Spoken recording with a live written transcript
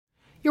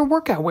Your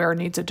workout wear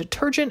needs a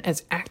detergent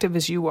as active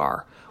as you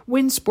are.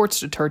 Win Sports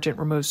Detergent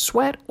removes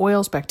sweat,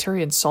 oils,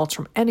 bacteria, and salts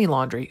from any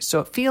laundry, so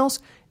it feels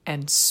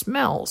and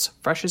smells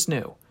fresh as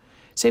new.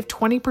 Save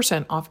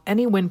 20% off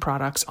any Win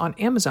products on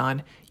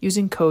Amazon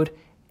using code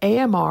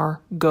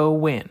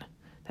AMRGOWIN.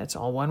 That's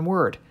all one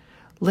word.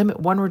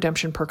 Limit one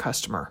redemption per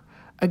customer.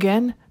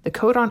 Again, the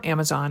code on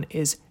Amazon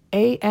is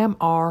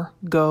AMRGOWIN.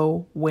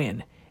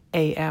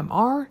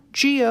 AMRGOWIN.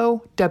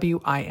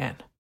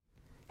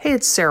 Hey,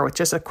 it's Sarah with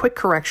just a quick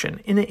correction.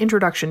 In the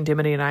introduction,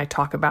 Dimity and I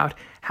talk about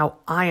how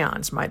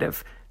ions might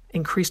have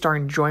increased our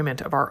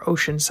enjoyment of our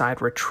oceanside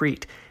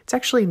retreat. It's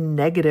actually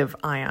negative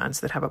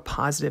ions that have a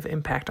positive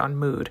impact on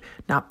mood,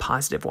 not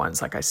positive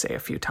ones, like I say a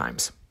few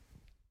times.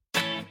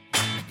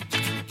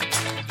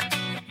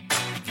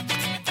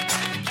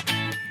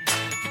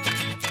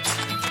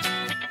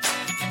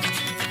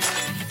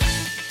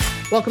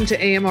 Welcome to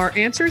AMR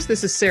Answers.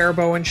 This is Sarah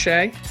Bowen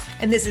Shea.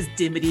 And this is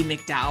Dimity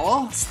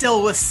McDowell,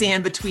 still with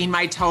sand between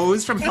my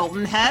toes from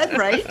Hilton Head,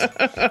 right?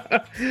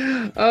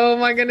 Oh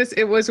my goodness,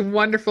 it was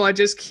wonderful. I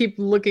just keep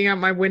looking out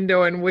my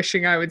window and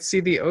wishing I would see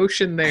the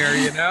ocean there,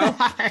 you know?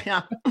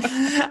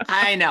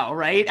 I know,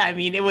 right? I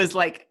mean, it was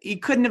like, you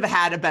couldn't have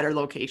had a better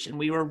location.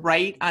 We were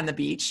right on the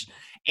beach,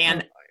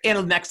 and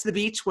next to the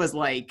beach was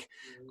like,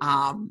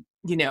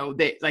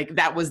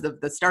 that was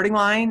the starting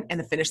line and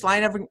the finish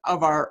line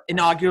of our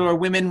inaugural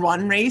women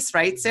run race,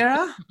 right,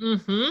 Sarah?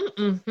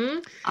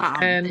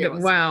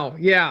 And wow,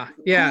 yeah.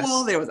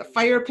 Cool. There was a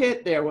fire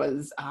pit. There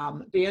was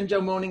banjo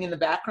moaning in the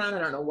background. I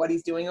don't know what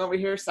he's doing over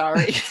here.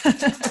 Sorry.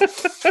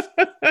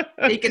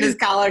 Taking his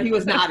collar. He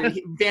was not.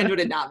 Banjo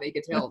did not make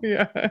it to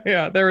Hilton.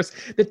 Yeah. There was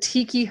the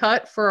tiki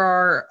hut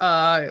for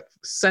our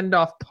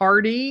send-off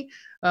party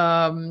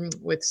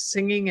with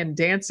singing and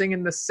dancing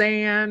in the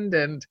sand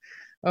and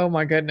oh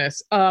my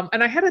goodness.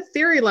 And I had a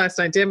theory last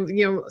night, Dim,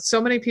 so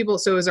many people,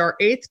 so it was our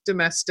 8th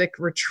domestic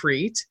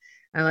retreat.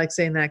 I like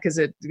saying that because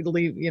it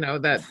leave,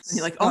 that. And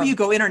you're like, you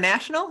go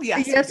international?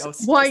 Yes.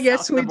 Yes. Why?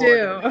 Yes, we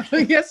do.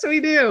 Yes, we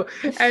do.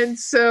 And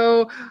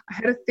so I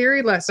had a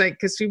theory last night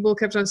because people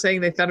kept on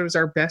saying they thought it was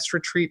our best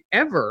retreat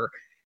ever.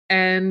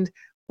 And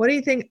what do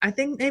you think? I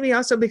think maybe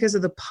also because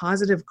of the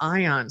positive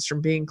ions from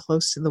being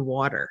close to the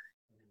water.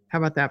 How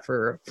about that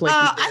for flaky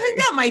I think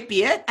that might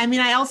be it. I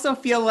mean, I also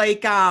feel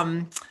like,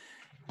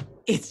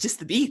 it's just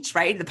the beach,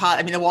 right?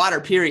 The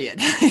water, period.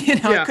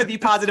 It could be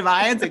positive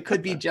ions. It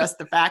could be just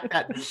the fact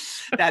that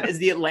is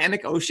the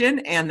Atlantic Ocean,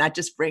 and that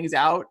just brings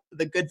out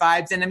the good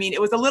vibes. And I mean,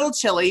 it was a little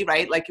chilly,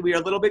 right? Like we were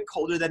a little bit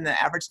colder than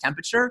the average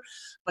temperature,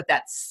 but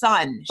that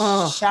sun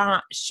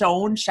shone,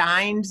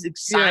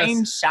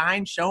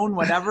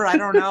 whatever. I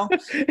don't know.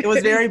 It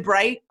was very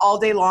bright all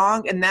day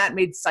long, and that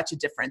made such a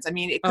difference. I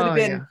mean, it could have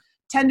been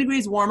 10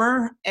 degrees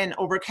warmer and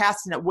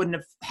overcast, and it wouldn't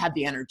have had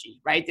the energy,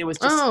 right? There was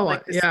just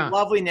this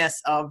loveliness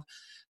of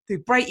the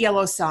bright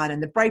yellow sun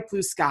and the bright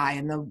blue sky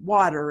and the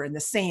water and the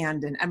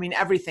sand. And I mean,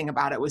 everything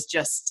about it was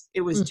just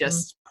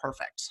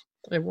perfect.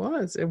 It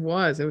was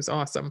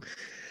awesome.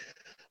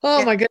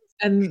 Oh my goodness.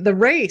 And the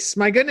race,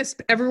 my goodness,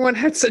 everyone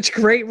had such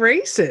great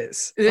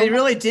races. They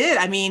really did.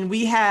 I mean,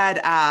 we had,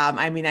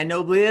 I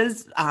know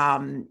Liz,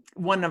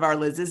 one of our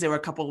Liz's, there were a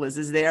couple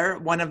Liz's there.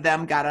 One of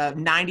them got a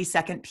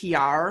 90-second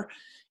PR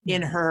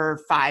in her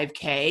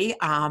 5K.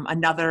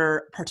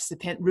 Another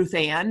participant, Ruth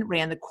Ann,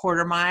 ran the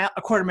quarter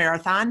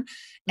marathon.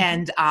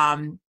 And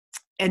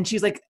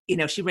she's like,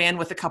 she ran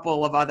with a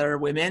couple of other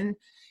women,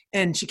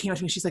 and she came up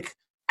to me, she's like,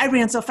 I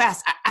ran so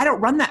fast. I don't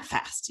run that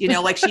fast.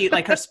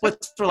 Like her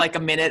splits were like a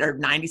minute or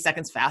 90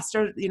 seconds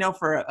faster,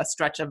 for a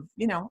stretch of,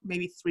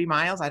 maybe 3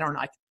 miles. I don't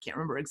know. I can't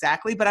remember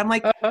exactly, but I'm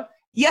like,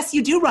 yes,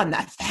 you do run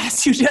that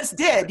fast. You just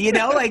did,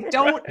 like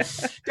don't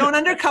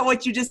undercut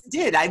what you just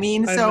did. I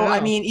mean,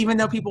 even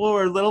though people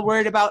were a little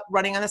worried about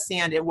running on the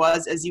sand, it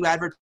was, as you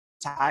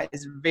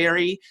advertised,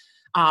 very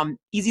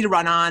easy to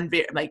run on,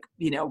 very,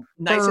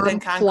 nicer firm, than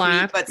concrete,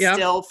 flat, but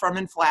still firm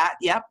and flat.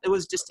 Yep. It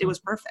was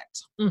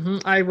perfect.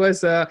 I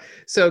was,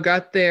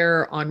 got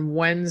there on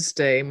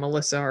Wednesday.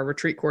 Melissa, our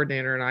retreat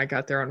coordinator, and I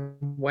got there on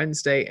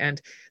Wednesday,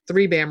 and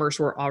 3 Bammers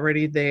were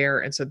already there.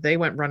 And so they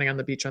went running on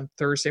the beach on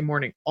Thursday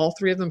morning. All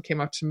 3 of them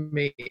came up to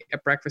me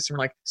at breakfast and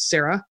were like,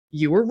 Sarah,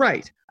 you were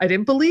right. I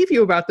didn't believe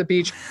you about the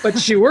beach,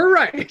 but you were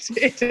right.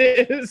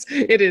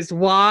 It is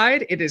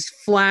wide. It is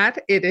flat.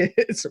 It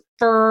is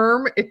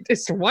firm. It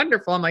is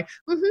wonderful. I'm like,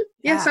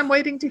 yes, I'm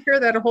waiting to hear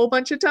that a whole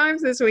bunch of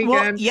times this weekend.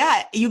 Well,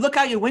 yeah. You look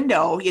out your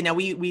window,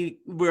 we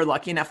were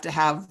lucky enough to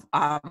have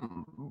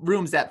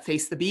rooms that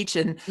face the beach.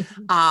 And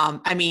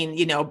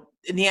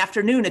in the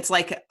afternoon, it's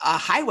like a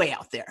highway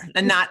out there,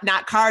 and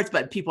not cars,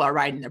 but people are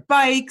riding their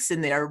bikes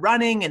and they're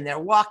running and they're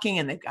walking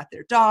and they've got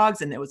their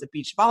dogs, and there was a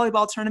beach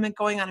volleyball tournament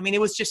going on. I mean,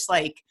 it was just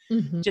like,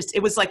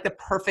 it was like the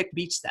perfect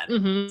beach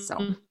then.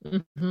 So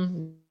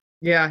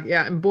Yeah,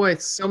 yeah. And boy,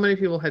 so many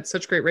people had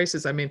such great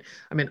races. I mean,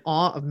 I'm in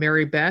awe of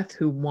Mary Beth,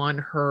 who won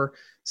her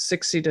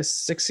 60 to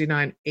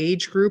 69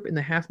 age group in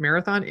the half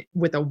marathon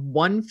with a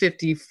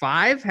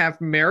 155 half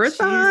She's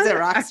marathon. a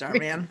rock I star,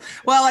 mean, man.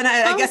 Well, and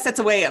I how guess that's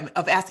a way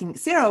of asking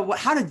Sarah,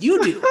 how did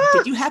you do?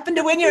 Did you happen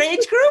to win your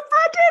age group?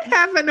 did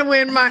happen to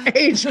win my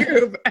age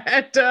group,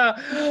 and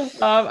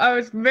I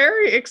was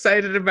very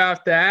excited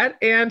about that,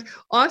 and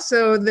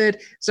also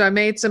that. So I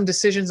made some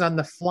decisions on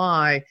the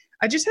fly.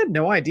 I just had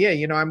no idea.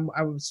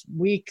 I was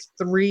week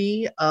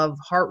 3 of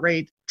heart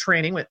rate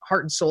training with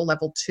Heart and Soul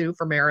level 2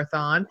 for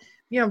marathon.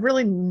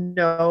 Really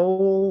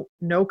no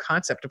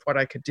concept of what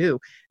I could do,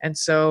 and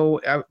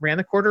so I ran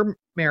the quarter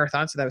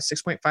marathon. So that was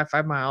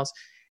 6.55 miles.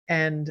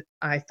 And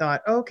I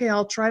thought, okay,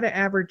 I'll try to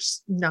average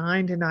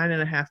 9 to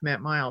 9.5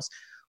 miles.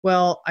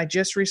 Well, I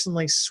just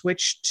recently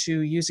switched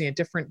to using a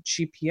different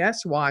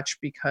GPS watch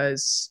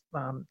because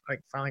I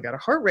finally got a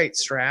heart rate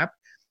strap.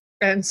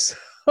 And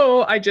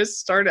so I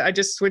just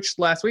switched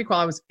last week while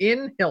I was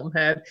in Hilton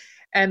Head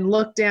and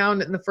looked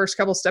down in the first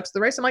couple steps of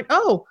the race. I'm like,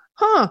 oh,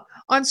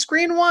 on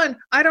screen 1,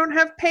 I don't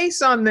have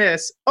pace on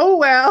this. Oh,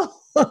 well.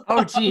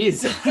 Oh,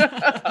 geez.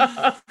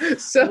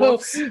 so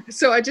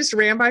so I just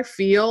ran by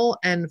feel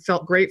and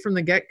felt great from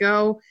the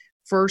get-go.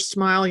 First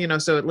mile,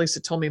 so at least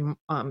it told me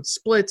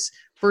splits.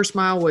 First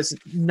mile was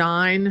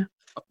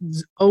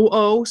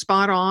 9:00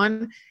 spot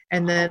on,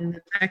 and then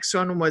the next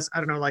one was, I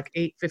don't know, like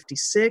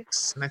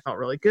 8:56, and I felt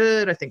really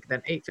good. I think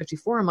then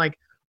 8:54, I'm like,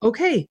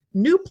 okay,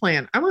 new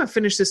plan. I want to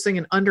finish this thing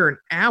in under an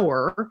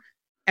hour.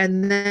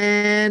 And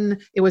then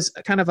it was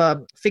kind of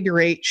a figure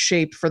 8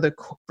 shape for the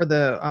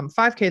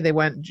 5K. They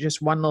went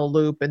just one little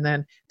loop, and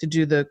then to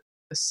do the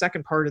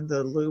second part of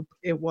the loop,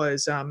 it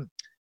was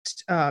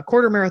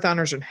quarter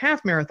marathoners and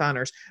half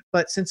marathoners.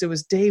 But since it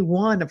was day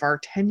 1 of our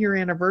 10-year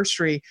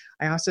anniversary,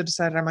 I also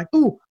decided, I'm like,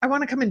 ooh, I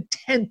want to come in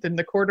 10th in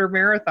the quarter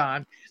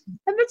marathon,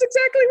 and that's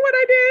exactly what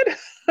I did.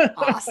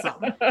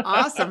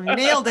 Awesome.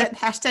 Nailed it.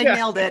 Hashtag Yeah,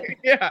 nailed it.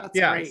 yeah, That's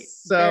yeah. great.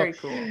 So, Very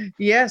cool.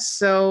 yes.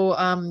 So,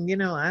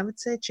 I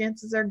would say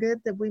chances are good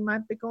that we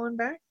might be going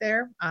back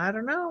there. I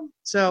don't know.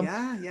 So,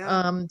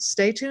 Yeah.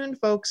 stay tuned,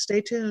 folks.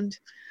 Stay tuned.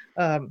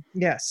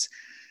 Yes.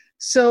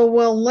 So,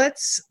 well,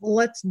 let's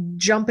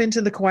jump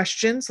into the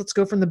questions. Let's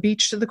go from the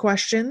beach to the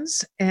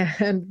questions.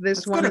 And this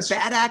Let's one go is to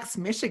Bad Axe,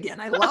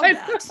 Michigan. I love I,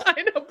 that.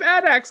 I know,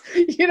 Bad Axe.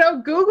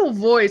 Google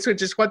Voice,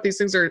 which is what these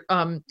things are.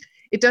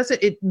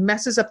 It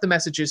messes up the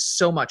messages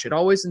so much. It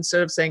always,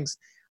 instead of saying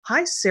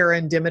 "Hi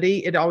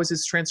Serendipity," it always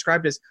is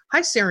transcribed as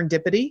 "Hi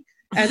Serendipity,"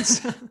 and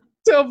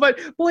so, but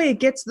boy, it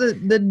gets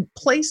the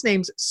place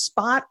names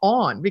spot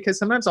on, because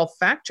sometimes I'll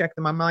fact check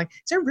them. I'm like,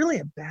 is there really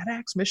a Bad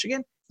Axe,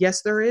 Michigan?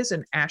 Yes, there is,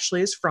 and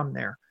Ashley is from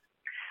there.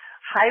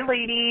 Hi,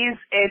 ladies.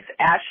 It's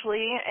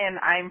Ashley, and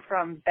I'm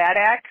from Bad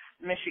Axe,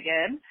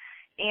 Michigan.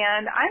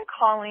 And I'm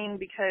calling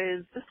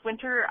because this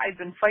winter I've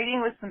been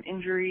fighting with some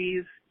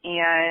injuries,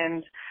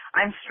 and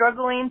I'm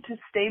struggling to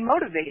stay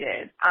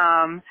motivated.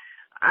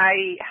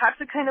 I have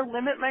to kind of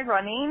limit my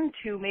running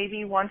to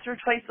maybe once or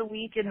twice a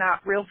week and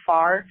not real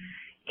far.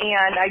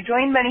 And I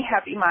joined Many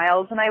Happy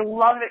Miles, and I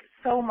love it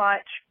so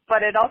much,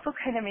 but it also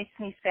kind of makes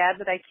me sad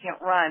that I can't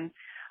run.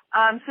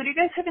 So do you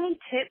guys have any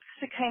tips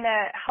to kind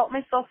of help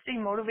myself stay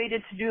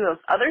motivated to do those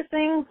other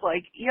things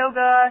like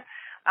yoga,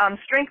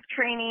 strength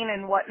training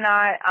and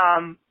whatnot,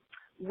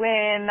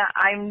 when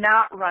I'm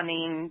not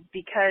running,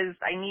 because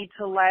I need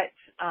to let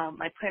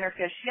my plantar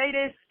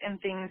fasciitis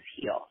and things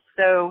heal?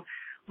 So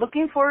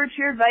looking forward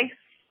to your advice.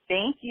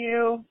 Thank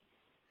you.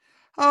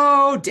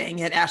 Oh, dang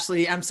it,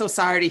 Ashley. I'm so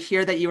sorry to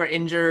hear that you are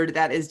injured.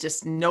 That is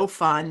just no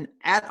fun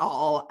at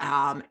all.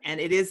 And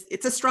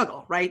it's a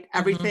struggle, right? Mm-hmm.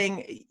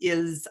 Everything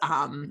is,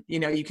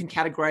 you can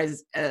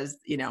categorize as,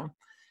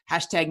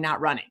 hashtag not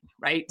running,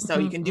 right? So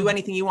you can do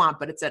anything you want,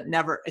 but it's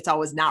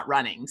always not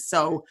running.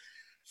 So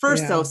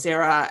first though,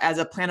 Sarah, as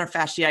a plantar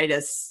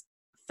fasciitis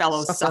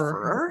fellow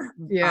sufferer,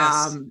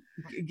 yes.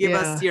 Give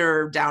us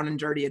your down and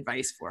dirty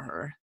advice for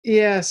her.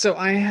 Yeah, so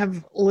I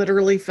have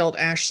literally felt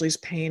Ashley's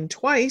pain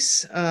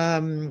twice,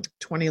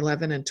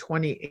 2011 and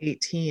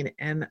 2018.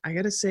 And I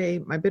got to say,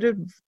 my bit of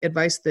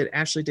advice that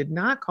Ashley did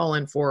not call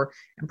in for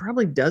and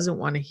probably doesn't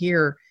want to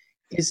hear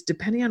is,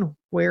 depending on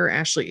where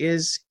Ashley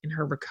is in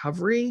her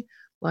recovery,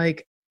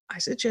 like, I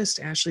suggest,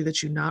 Ashley,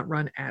 that you not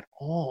run at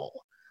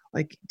all.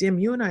 Like, Dim,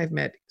 you and I have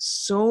met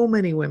so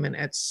many women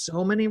at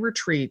so many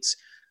retreats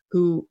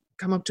who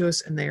come up to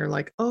us and they're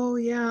like, oh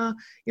yeah,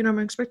 I'm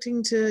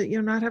expecting to,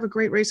 not have a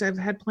great race. I've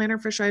had plantar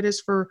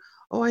fasciitis for,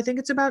 I think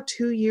it's about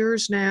 2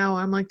 years now.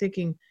 I'm like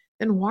thinking,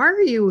 then why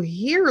are you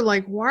here?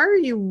 Like, why are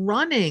you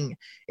running?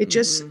 It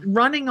just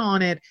running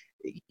on it,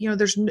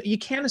 you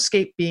can't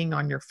escape being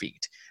on your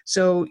feet.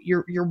 So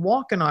you're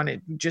walking on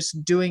it,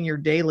 just doing your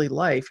daily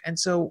life. And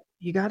so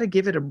you got to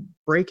give it a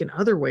break in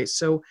other ways.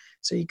 So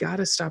you got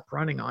to stop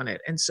running on it.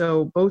 And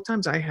so both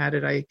times I had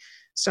it, I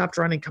stopped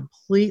running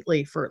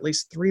completely for at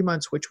least 3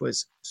 months, which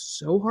was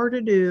so hard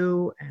to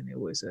do. And it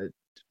was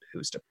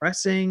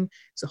depressing.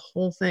 It's a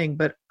whole thing.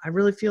 But I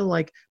really feel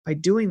like by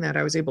doing that,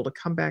 I was able to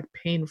come back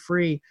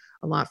pain-free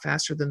a lot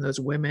faster than those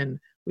women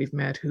we've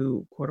met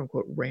who quote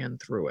unquote ran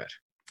through it.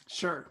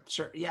 Sure.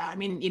 Yeah. I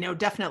mean,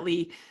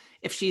 definitely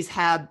if she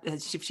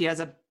has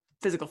a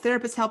physical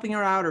therapist helping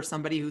her out or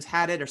somebody who's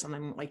had it or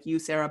something like you,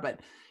 Sarah, but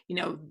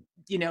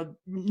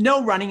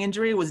no running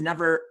injury was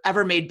never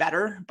ever made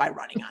better by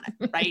running on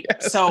it. Right.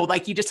 Yes. So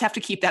like, you just have to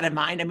keep that in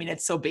mind. I mean,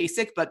 it's so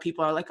basic, but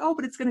people are like, oh,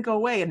 but it's going to go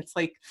away. And it's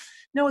like,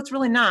 no, it's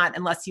really not,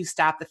 unless you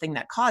stop the thing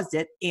that caused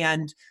it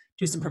and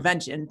do some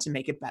prevention to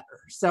make it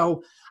better.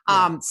 So,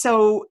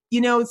 so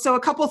a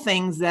couple of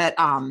things that,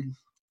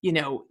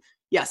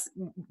 yes.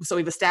 So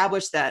we've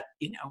established that,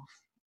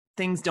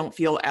 things don't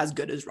feel as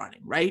good as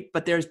running, right?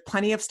 But there's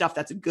plenty of stuff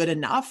that's good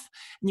enough.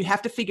 And you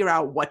have to figure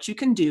out what you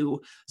can do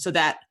so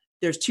that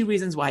there's two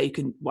reasons why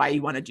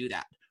you want to do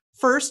that.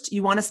 First,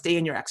 you want to stay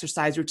in your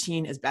exercise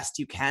routine as best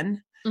you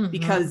can,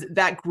 because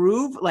that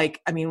groove,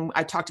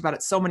 I talked about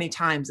it so many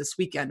times this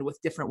weekend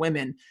with different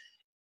women.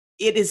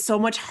 It is so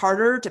much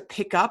harder to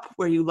pick up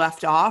where you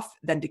left off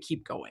than to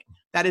keep going.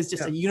 That is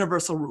just a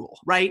universal rule,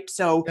 right?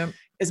 So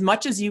as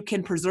much as you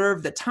can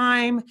preserve the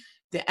time,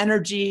 the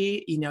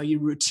energy, your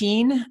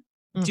routine,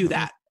 do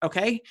that.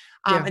 Okay.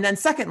 And then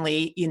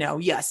secondly,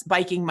 yes,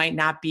 biking might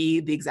not be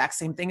the exact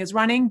same thing as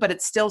running, but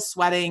it's still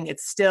sweating.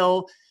 It's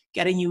still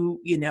getting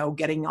you,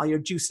 getting all your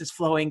juices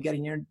flowing,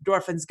 getting your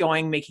endorphins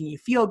going, making you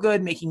feel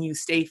good, making you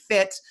stay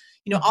fit,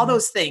 all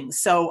those things.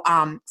 So,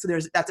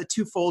 that's a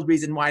twofold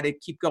reason why to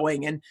keep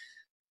going. And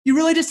you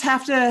really just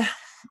have to,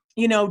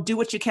 do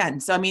what you can.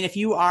 So, I mean, if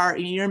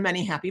you're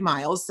many happy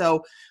miles.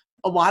 So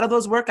a lot of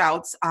those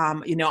workouts,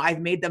 I've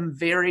made them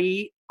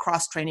very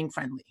cross-training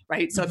friendly,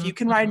 right? So if you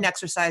can ride an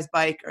exercise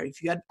bike, or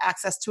if you had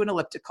access to an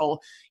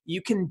elliptical,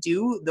 you can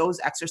do those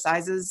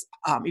exercises.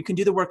 You can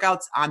do the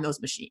workouts on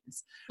those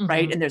machines,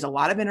 right? And there's a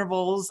lot of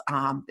intervals.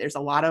 There's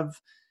a lot of,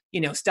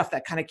 stuff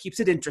that kind of keeps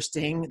it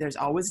interesting. There's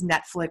always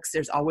Netflix.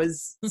 There's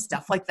always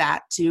stuff like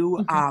that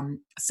too.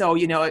 So,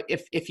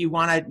 if you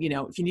want to,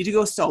 if you need to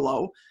go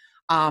solo,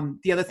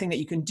 the other thing that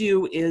you can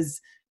do is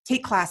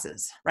take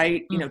classes,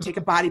 right? Take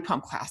a body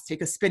pump class,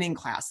 take a spinning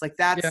class. Like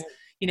that's,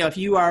 if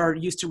you are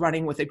used to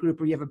running with a group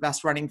or you have a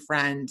best running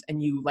friend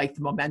and you like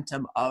the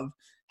momentum of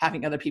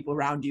having other people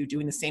around you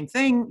doing the same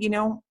thing,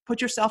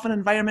 put yourself in an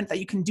environment that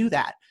you can do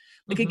that.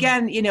 Like,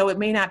 again, it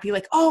may not be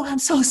like, oh, I'm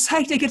so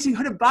psyched I get to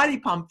go to body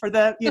pump for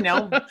the,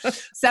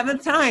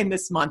 7th time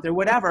this month or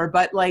whatever.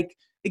 But like,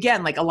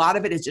 again, like a lot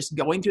of it is just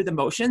going through the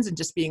motions and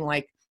just being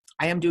like,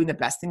 I am doing the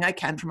best thing I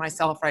can for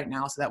myself right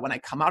now so that when I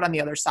come out on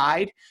the other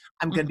side,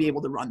 I'm going to be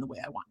able to run the way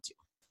I want to.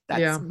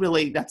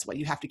 That's what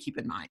you have to keep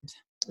in mind.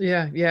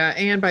 Yeah. Yeah.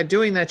 And by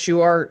doing that,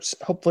 you are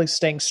hopefully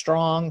staying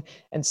strong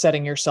and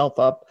setting yourself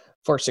up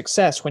for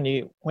success when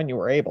you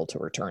were able to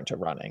return to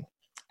running.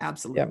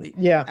 Absolutely.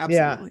 Yeah.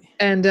 Absolutely.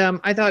 Yeah. And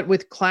I thought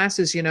with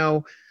classes,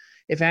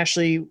 if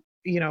Ashley,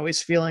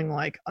 is feeling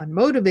like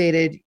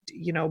unmotivated,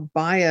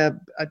 buy a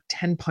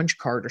 10 punch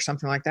card or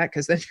something like that,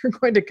 because then you're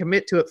going to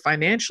commit to it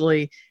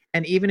financially.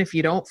 And even if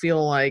you don't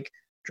feel like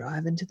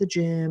driving to the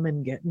gym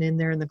and getting in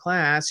there in the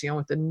class,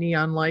 with the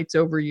neon lights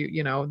over you,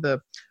 the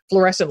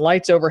fluorescent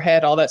lights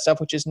overhead, all that stuff,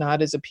 which is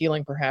not as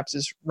appealing perhaps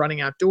as running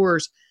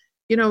outdoors,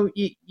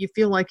 you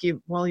feel like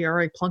you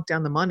already plunked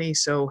down the money,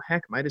 so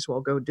heck, might as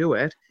well go do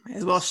it. Might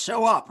as well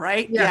show up,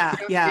 right? Yeah.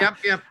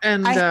 Yep.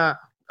 And I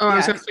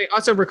was going to say,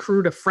 also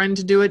recruit a friend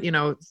to do it.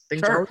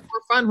 Things are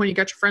more fun when you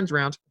got your friends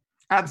around.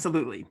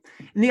 Absolutely.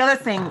 And the other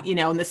thing,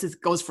 and this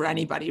goes for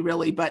anybody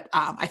really, but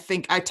I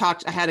think I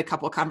had a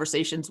couple of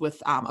conversations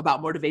with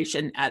about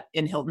motivation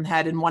in Hilton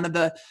Head. And one of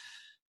the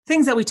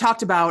things that we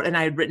talked about, and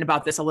I had written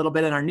about this a little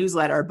bit in our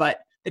newsletter, but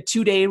the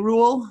 2-day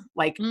rule,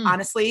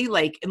 honestly,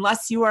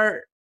 unless you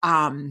are,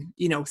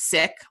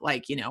 sick,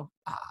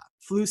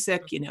 flu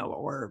sick,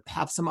 or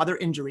have some other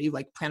injury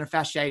like plantar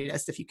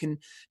fasciitis, if you can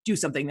do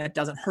something that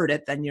doesn't hurt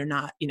it, then you're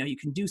not, you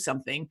can do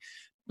something.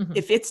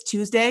 If it's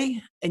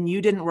Tuesday and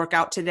you didn't work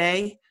out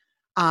today,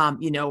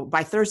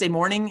 by Thursday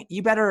morning,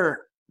 you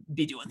better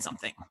be doing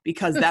something,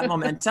 because that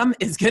momentum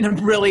is going to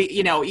really,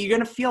 you're going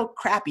to feel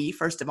crappy,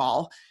 first of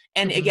all.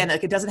 And again,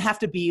 it doesn't have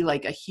to be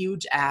like a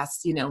huge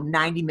ass,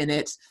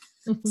 90-minute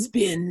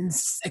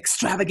spins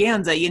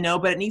extravaganza,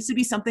 but it needs to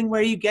be something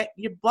where you get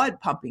your blood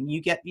pumping,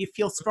 you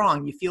feel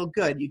strong, you feel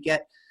good, you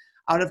get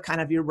out of kind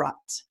of your rut.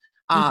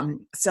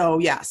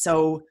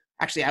 So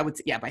actually I would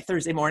say, by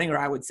Thursday morning, or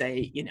I would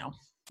say,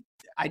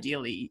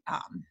 ideally,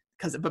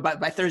 because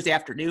by Thursday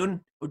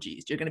afternoon, oh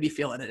geez, you're going to be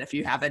feeling it if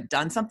you haven't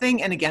done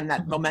something. And again,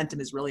 that momentum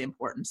is really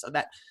important, so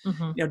that,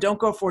 don't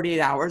go 48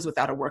 hours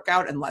without a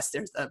workout unless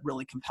there's a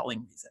really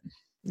compelling reason.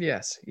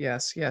 Yes.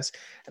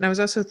 And I was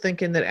also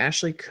thinking that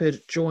Ashley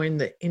could join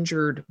the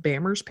Injured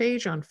Bammers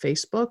page on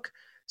Facebook.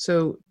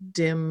 So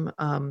Dim,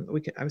 I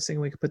was thinking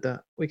we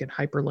can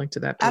hyperlink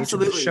to that page.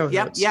 Absolutely. In the show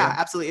notes,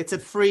 absolutely. It's a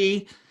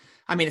free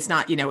I mean, it's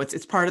not,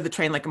 it's part of the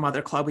Train Like a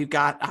Mother Club. We've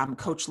got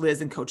Coach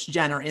Liz and Coach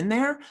Jen are in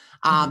there,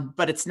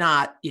 but it's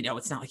not,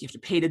 it's not like you have to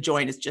pay to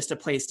join. It's just a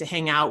place to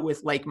hang out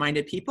with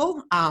like-minded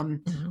people,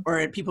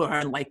 or people who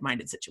are in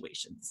like-minded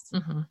situations.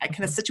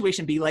 Can a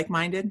situation be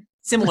like-minded?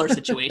 Similar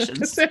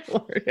situations.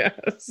 Similar,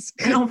 yes.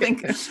 I don't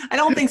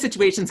think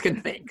situations can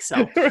think.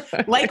 So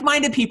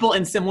like-minded people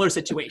in similar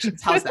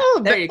situations. How's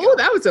that? There you go. Oh,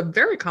 that was a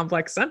very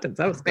complex sentence.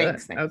 That was good.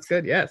 Thanks. That was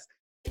good. Yes.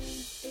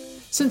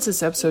 Since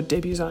this episode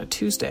debuts on a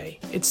Tuesday,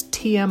 it's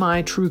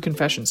TMI True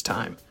Confessions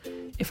time.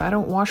 If I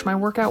don't wash my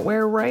workout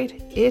wear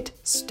right, it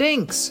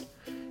stinks.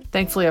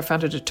 Thankfully, I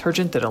found a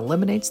detergent that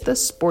eliminates the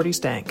sporty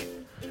stank.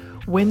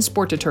 Win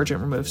Sport Detergent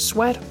removes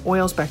sweat,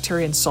 oils,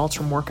 bacteria, and salts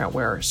from workout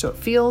wear, so it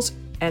feels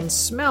and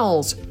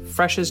smells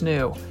fresh as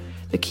new.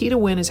 The key to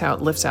Win is how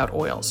it lifts out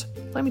oils.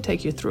 Let me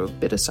take you through a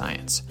bit of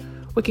science.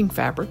 Wicking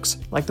fabrics,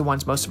 like the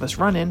ones most of us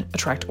run in,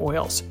 attract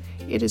oils.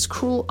 It is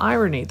cruel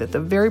irony that the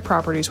very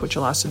properties which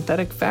allow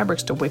synthetic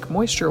fabrics to wick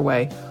moisture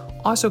away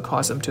also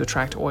cause them to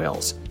attract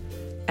oils.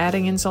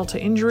 Adding insult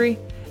to injury,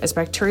 as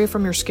bacteria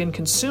from your skin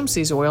consumes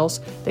these oils,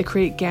 they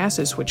create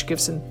gases which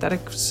give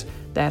synthetics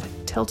that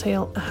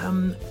telltale,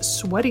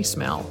 sweaty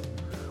smell.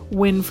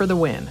 Win for the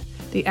win.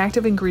 The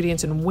active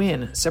ingredients in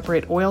Win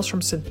separate oils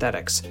from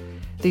synthetics.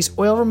 These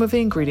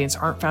oil-removing ingredients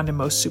aren't found in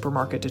most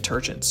supermarket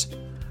detergents.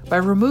 By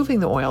removing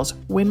the oils,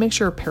 Win makes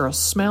your apparel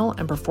smell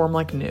and perform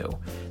like new.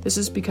 This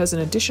is because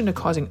in addition to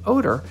causing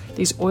odor,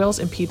 these oils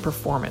impede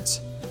performance.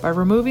 By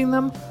removing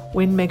them,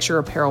 Win makes your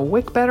apparel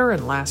wick better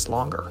and last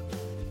longer.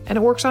 And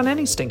it works on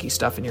any stinky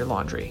stuff in your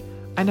laundry.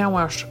 I now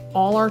wash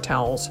all our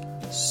towels,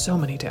 so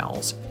many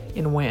towels,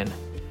 in Win.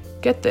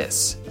 Get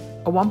this,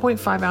 a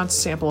 1.5 ounce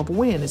sample of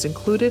Win is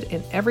included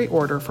in every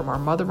order from our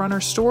Mother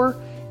Runner store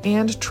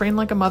and Train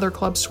Like a Mother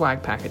Club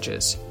swag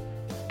packages.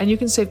 And you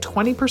can save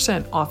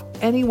 20% off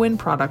any Win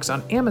products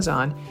on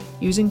Amazon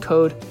using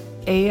code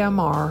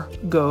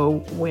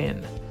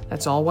AMRGOWIN.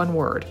 That's all one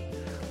word.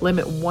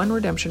 Limit one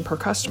redemption per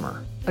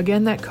customer.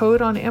 Again, that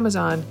code on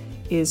Amazon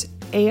is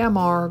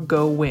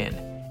AMRGOWIN.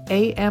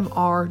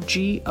 AMRGOWIN.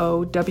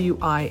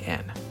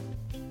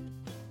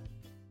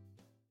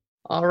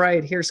 All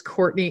right, here's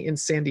Courtney in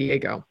San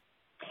Diego.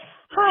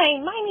 Hi,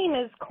 my name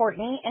is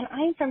Courtney, and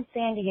I'm from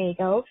San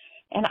Diego.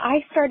 And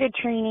I started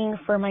training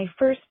for my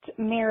first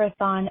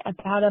marathon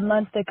about a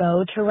month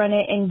ago to run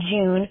it in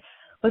June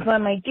with one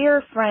of my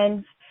dear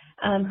friends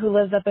who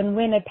lives up in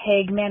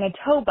Winnipeg,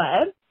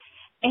 Manitoba.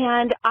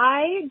 And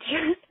I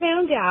just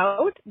found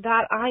out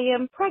that I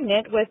am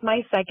pregnant with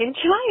my second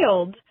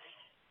child.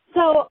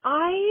 So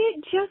I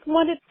just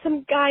wanted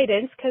some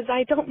guidance because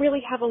I don't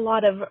really have a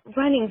lot of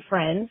running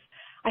friends.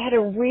 I had a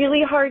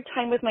really hard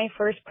time with my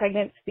first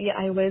pregnancy.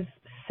 I was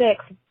sick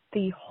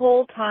the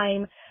whole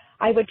time.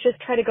 I would just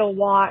try to go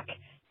walk,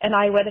 and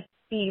I would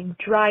be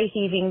dry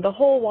heaving the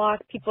whole walk.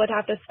 People would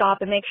have to stop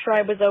and make sure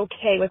I was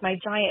okay with my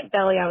giant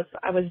belly.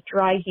 I was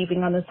dry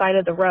heaving on the side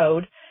of the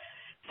road.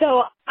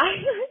 So I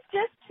was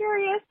just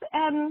curious,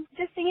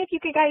 just seeing if you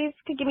guys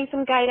could give me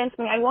some guidance.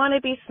 I mean, I want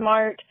to be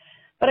smart,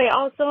 but I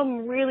also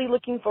am really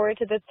looking forward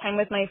to this time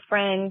with my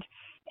friend,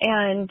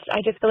 and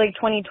I just feel like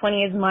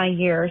 2020 is my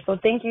year. So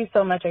thank you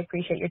so much. I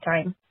appreciate your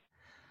time.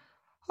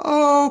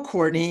 Oh,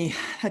 Courtney,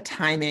 that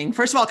timing.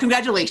 First of all,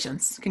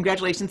 congratulations.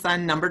 Congratulations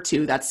on number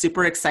 2. That's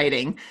super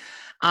exciting.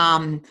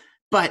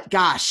 But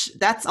gosh,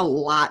 that's a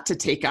lot to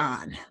take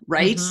on,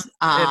 right?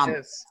 It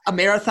is. A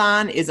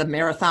marathon is a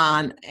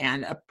marathon,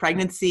 and a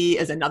pregnancy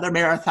is another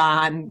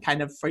marathon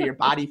kind of for your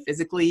body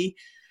physically.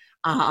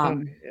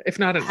 If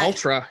not an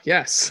ultra,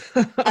 yes.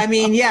 I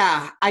mean,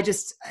 yeah,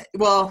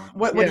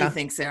 what do you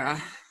think, Sarah?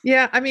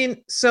 Yeah, I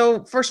mean,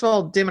 so first of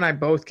all, Dim and I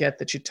both get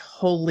that you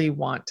totally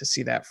want to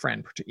see that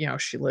friend. You know,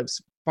 she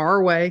lives far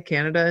away,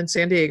 Canada and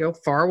San Diego,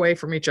 far away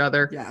from each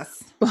other.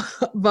 Yes.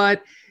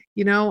 But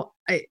you know,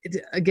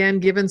 again,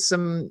 given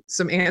some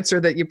answer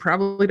that you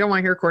probably don't want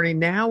to hear, Courtney,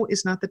 now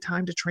is not the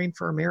time to train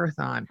for a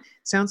marathon.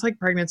 Sounds like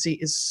pregnancy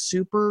is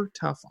super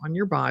tough on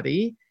your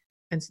body.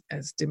 And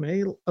as Dim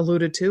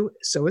alluded to,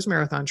 so is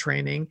marathon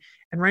training.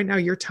 And right now,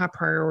 your top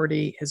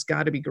priority has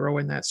got to be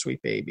growing that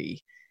sweet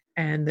baby.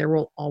 And there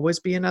will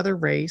always be another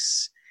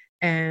race,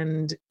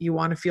 and you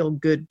want to feel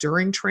good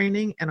during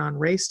training and on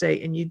race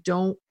day. And you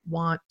don't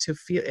want to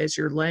feel, as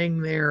you're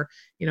laying there,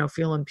 you know,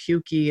 feeling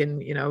pukey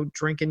and, you know,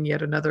 drinking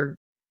yet another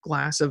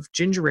glass of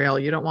ginger ale,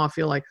 you don't want to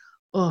feel like,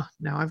 oh,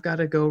 now I've got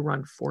to go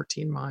run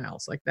 14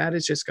 miles. Like that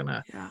is just going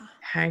to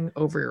hang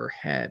over your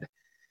head.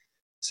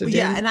 So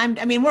yeah. And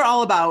I mean, we're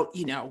all about,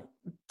 you know,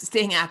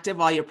 staying active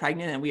while you're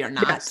pregnant, and we are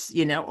not,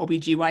 you know,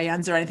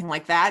 OBGYNs or anything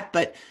like that.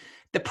 But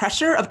the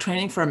pressure of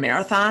training for a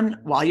marathon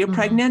while you're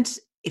pregnant,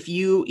 if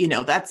you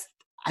know,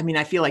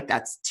 I feel like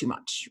that's too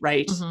much,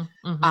 right?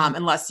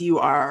 Unless you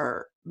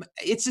are,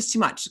 it's just too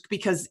much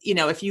because, you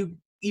know, if you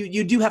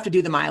do have to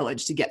do the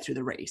mileage to get through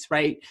the race,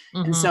 right?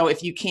 And so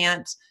if you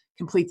can't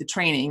complete the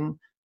training,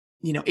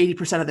 you know,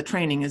 80% of the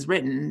training is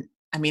written.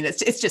 I mean,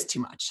 it's just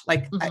too much.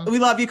 Like, we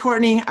love you,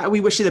 Courtney.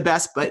 We wish you the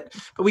best, but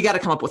we got to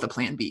come up with a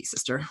plan B,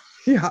 sister.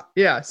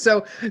 Yeah.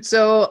 So,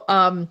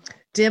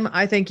 Dim,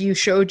 I think you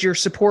showed your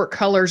support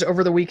colors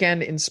over the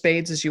weekend in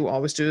spades, as you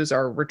always do, as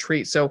our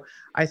retreat. So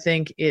I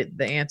think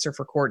the answer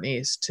for Courtney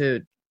is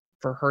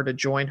for her to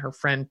join her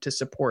friend to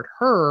support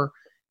her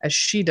as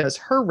she does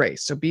her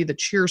race. So be the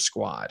cheer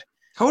squad.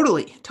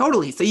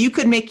 Totally. So you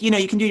could make,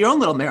 you can do your own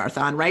little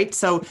marathon, right?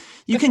 So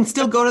you can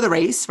still go to the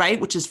race, right?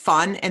 Which is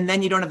fun. And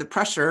then you don't have the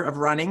pressure of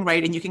running,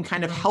 right? And you can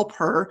kind of help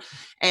her.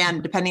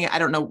 And depending,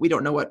 we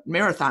don't know what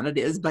marathon it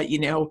is, but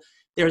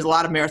there's a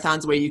lot of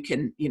marathons where you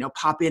can,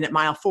 pop in at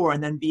mile 4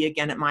 and then be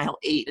again at mile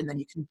 8. And then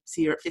you can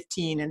see her at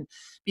 15 and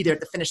be there at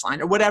the finish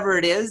line or whatever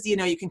it is,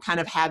 you can kind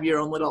of have your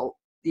own little,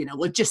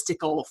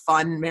 logistical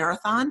fun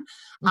marathon.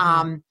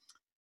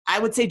 I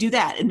would say do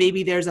that. And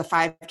maybe there's a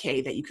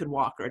 5K that you could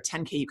walk or a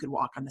 10K you could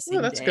walk on the same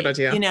day. That's a good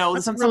idea.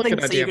 That's something really good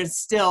so idea. you're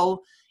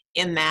still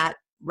in that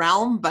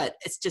realm, but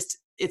it's just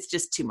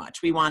too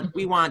much. We want,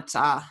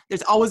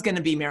 there's always going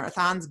to be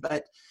marathons,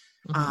 but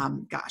you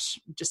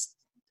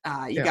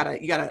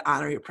gotta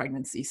honor your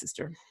pregnancy,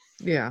 sister.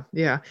 Yeah.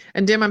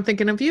 And Dim, I'm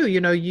thinking of you.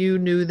 You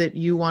knew that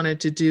you wanted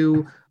to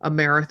do a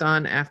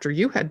marathon after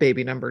you had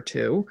baby number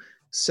 2.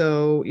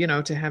 So,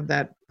 to have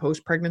that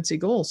post-pregnancy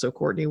goal. So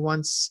Courtney,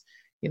 once,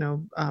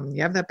 you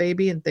have that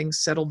baby and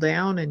things settle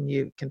down and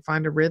you can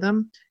find a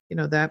rhythm,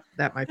 that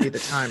might be the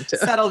time to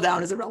settle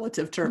down is a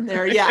relative term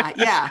there.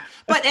 Yeah.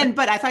 But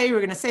I thought you were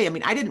going to say,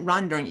 I didn't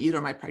run during either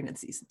of my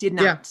pregnancies. Did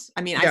not.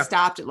 Yeah. I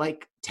stopped at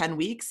like 10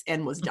 weeks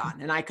and was done.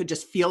 And I could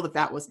just feel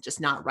that was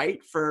just not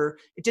right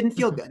it didn't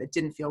feel good. It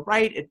didn't feel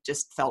right. It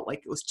just felt like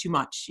it was too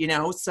much,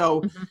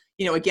 So,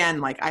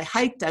 again, like I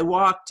hiked, I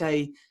walked,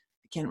 I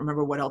can't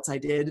remember what else I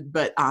did,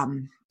 but,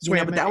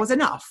 but that was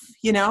enough,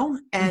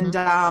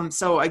 and,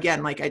 so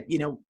again, like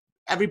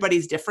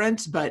everybody's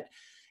different, but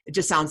it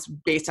just sounds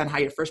based on how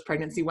your first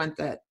pregnancy went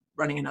that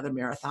running another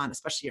marathon,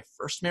 especially your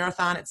first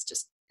marathon,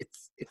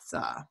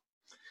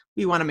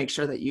 we want to make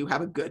sure that you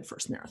have a good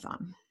first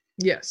marathon.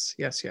 Yes.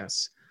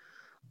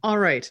 All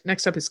right.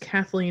 Next up is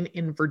Kathleen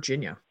in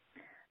Virginia.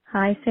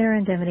 Hi, Sarah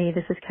and Dimity.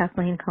 This is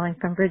Kathleen calling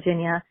from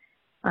Virginia.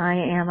 I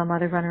am a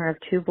mother runner of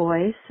 2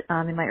 boys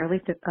in my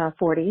early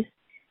 40s.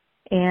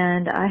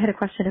 And I had a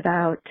question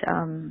about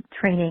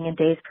training and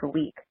days per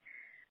week.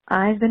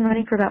 I've been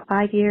running for about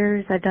 5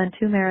 years. I've done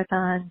 2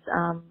 marathons.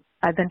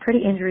 I've been pretty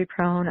injury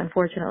prone,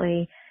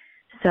 unfortunately.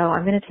 So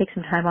I'm going to take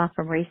some time off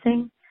from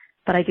racing,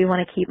 but I do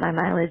want to keep my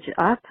mileage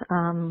up.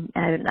 And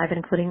I've been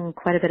including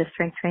quite a bit of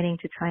strength training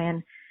to try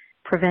and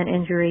prevent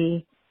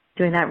injury,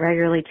 doing that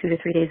regularly 2 to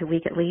 3 days a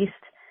week at least.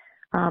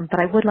 But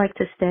I would like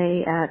to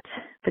stay at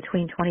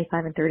between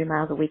 25 and 30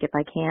 miles a week if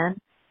I can.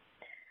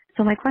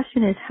 So my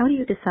question is, how do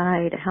you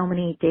decide how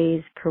many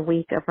days per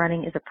week of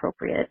running is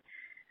appropriate?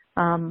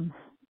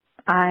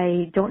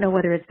 I don't know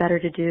whether it's better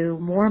to do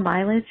more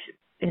mileage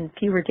in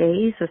fewer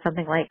days, so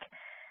something like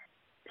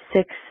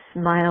 6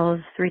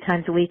 miles 3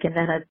 times a week and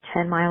then a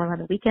 10 miler on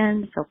the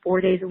weekend, so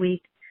 4 days a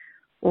week,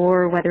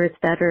 or whether it's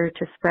better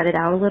to spread it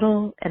out a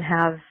little and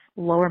have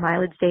lower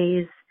mileage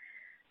days,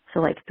 so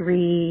like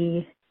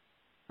 3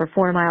 or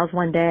 4 miles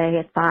one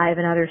day, 5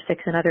 another,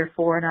 6 another,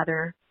 4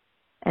 another,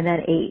 and then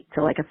 8,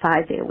 so like a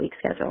 5-day-a-week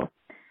schedule.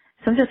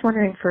 So I'm just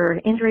wondering for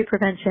injury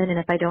prevention, and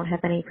if I don't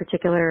have any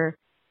particular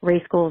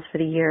race goals for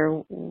the year,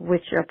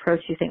 which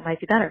approach you think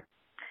might be better.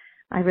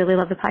 I really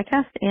love the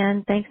podcast,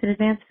 and thanks in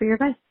advance for your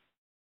advice.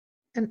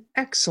 An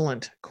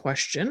excellent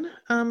question.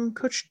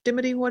 Coach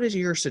Dimity, what is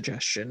your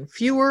suggestion?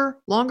 Fewer,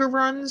 longer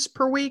runs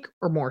per week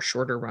or more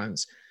shorter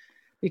runs?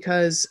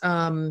 Because,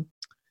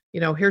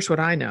 here's what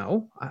I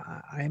know.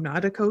 I am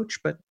not a coach,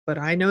 but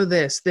I know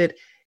this, that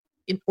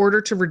in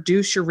order to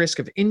reduce your risk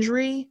of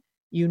injury,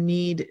 you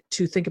need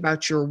to think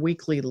about your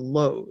weekly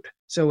load.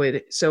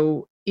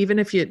 So even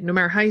if no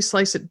matter how you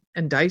slice it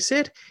and dice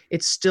it,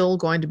 it's still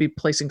going to be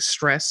placing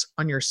stress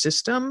on your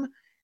system.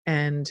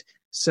 And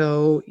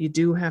so you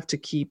do have to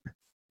keep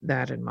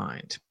that in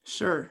mind.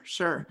 Sure.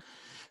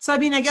 So,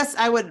 I guess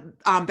I would,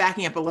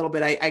 backing up a little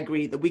bit, I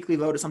agree. The weekly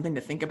load is something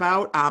to think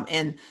about.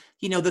 And,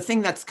 the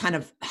thing that's kind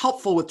of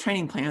helpful with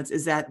training plans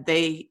is that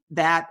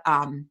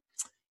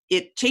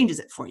it changes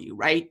it for you,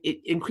 right? It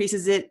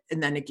increases it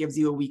and then it gives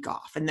you a week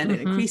off, and then it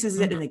increases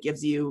it and it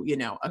gives you,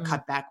 a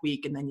cutback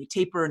week, and then you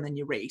taper and then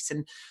you race.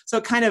 And so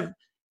it kind of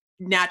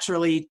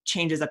naturally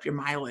changes up your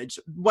mileage.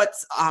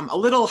 What's a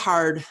little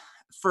hard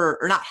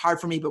not hard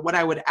for me, but what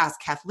I would ask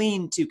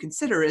Kathleen to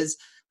consider is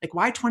like,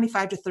 why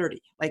 25 to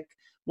 30? Like,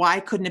 why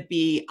couldn't it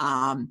be,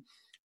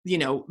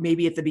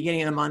 maybe at the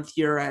beginning of the month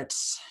you're at,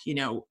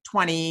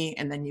 20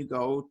 and then you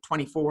go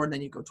 24 and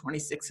then you go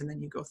 26 and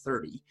then you go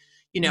 30.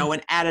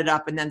 And add it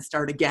up and then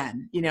start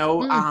again,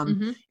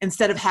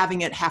 instead of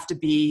having it have to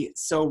be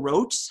so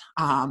rote.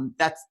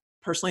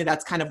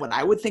 That's kind of what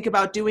I would think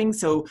about doing.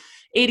 So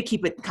to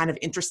keep it kind of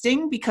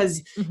interesting,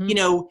 because,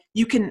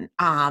 you can,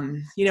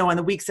 on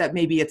the weeks that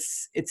maybe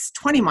it's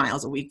 20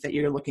 miles a week that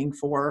you're looking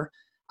for,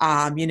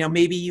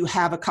 maybe you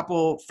have a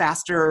couple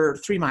faster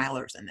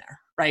 3-milers in there.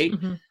 Right.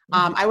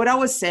 I would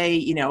always say,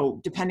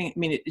 depending,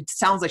 it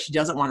sounds like she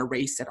doesn't want to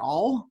race at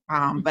all.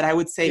 But I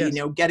would say,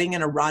 yes, getting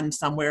in a run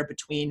somewhere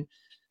between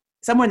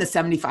somewhere in the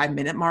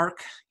 75-minute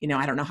mark.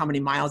 I don't know how many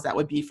miles that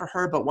would be for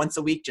her, but once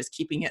a week, just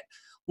keeping it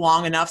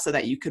long enough so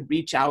that you could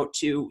reach out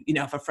to,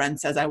 if a friend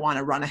says, I want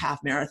to run a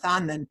half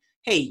marathon, then,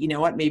 hey, you know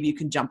what, maybe you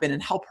can jump in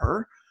and help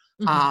her,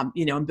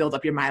 and build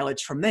up your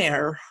mileage from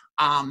there.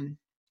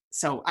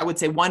 So I would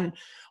say one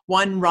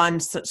run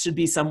should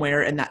be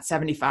somewhere in that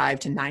 75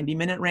 to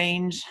 90-minute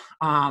range.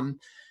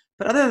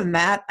 But other than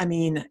that, I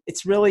mean,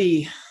 it's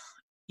really,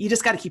 you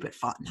just got to keep it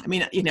fun. I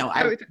mean,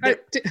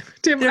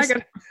 Tim,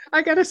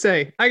 I gotta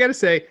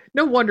say,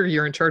 no wonder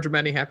you're in charge of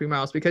Many Happy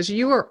Miles, because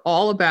you are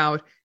all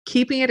about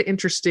keeping it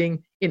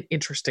interesting in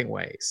interesting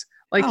ways.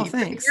 Like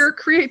your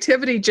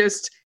creativity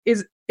just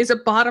is a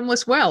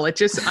bottomless well. It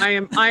just, I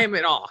am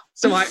in awe.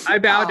 So I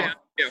bow down.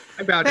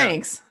 I bow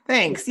down.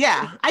 Thanks.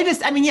 Yeah.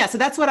 So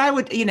that's what I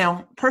would,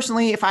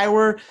 personally, if I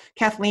were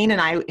Kathleen and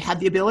I had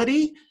the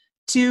ability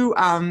to,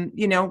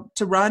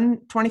 to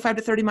run 25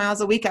 to 30 miles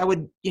a week, I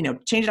would,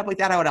 change it up like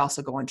that. I would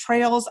also go on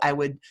trails. I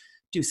would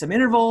do some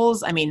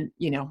intervals. I mean,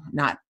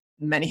 not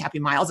Many Happy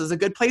Miles is a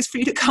good place for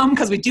you to come,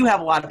 because we do have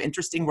a lot of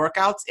interesting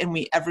workouts, and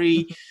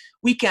every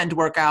weekend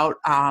workout,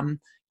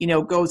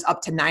 goes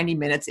up to 90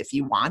 minutes if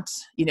you want,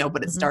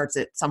 but it starts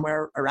at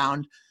somewhere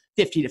around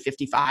 50 to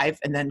 55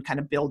 and then kind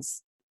of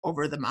builds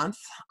over the month.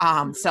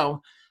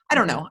 So I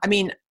don't know. I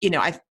mean,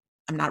 I'm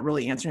not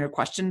really answering your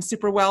question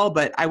super well,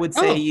 but I would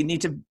say you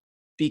need to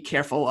be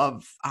careful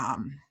of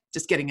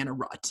just getting in a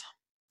rut.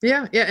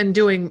 Yeah. And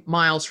doing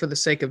miles for the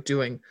sake of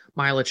doing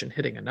mileage and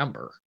hitting a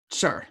number.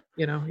 Sure.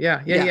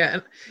 Yeah.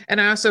 And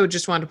I also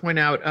just wanted to point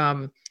out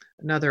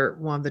another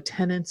one of the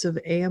tenets of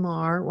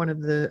AMR, one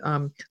of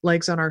the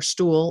legs on our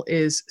stool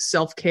is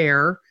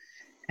self-care.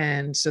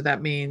 And so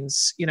that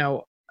means,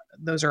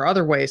 those are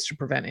other ways to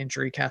prevent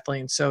injury,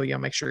 Kathleen. So,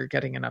 make sure you're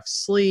getting enough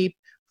sleep,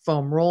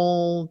 foam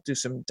roll, do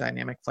some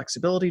dynamic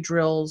flexibility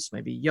drills,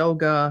 maybe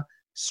yoga,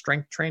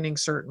 strength training,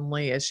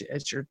 certainly as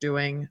you're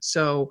doing.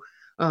 So,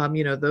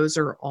 those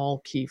are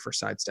all key for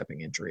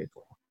sidestepping injury as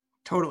well.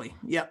 Totally.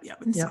 Yep.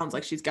 And sounds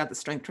like she's got the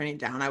strength training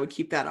down. I would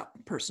keep that up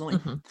personally.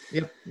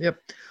 Yep.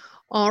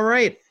 All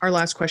right. Our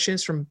last question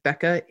is from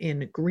Becca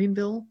in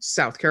Greenville,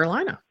 South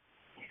Carolina.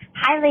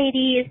 Hi,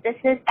 ladies. This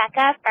is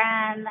Becca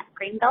from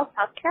Greenville,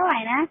 South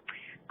Carolina.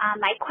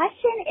 My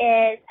question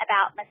is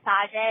about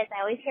massages.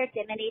 I always hear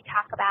Dimity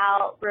talk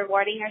about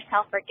rewarding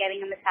yourself for getting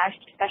a massage,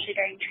 especially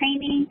during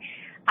training.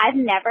 I've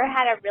never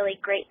had a really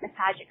great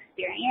massage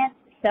experience.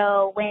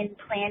 So when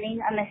planning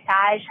a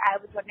massage,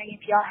 I was wondering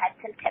if y'all had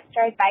some tips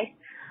or advice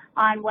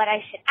on what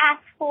I should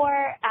ask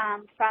for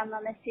from a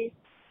masseuse,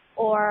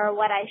 or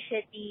what I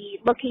should be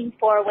looking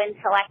for when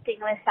selecting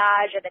a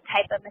massage, or the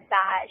type of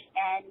massage,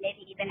 and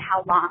maybe even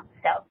how long.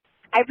 So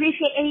I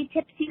appreciate any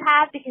tips you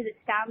have, because it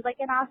sounds like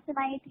an awesome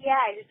idea.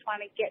 I just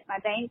want to get my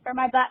bang for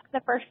my buck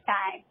the first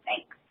time.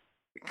 Thanks.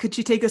 Could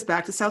you take us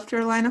back to South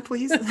Carolina,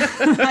 please?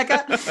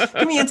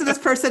 Can we answer this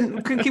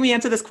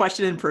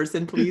question in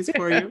person, please,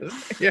 for you?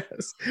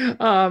 Yes.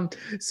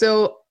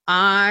 So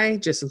I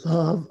just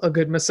love a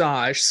good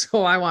massage.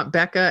 So I want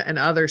Becca and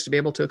others to be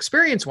able to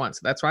experience one.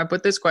 So that's why I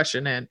put this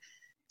question in.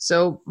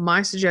 So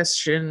my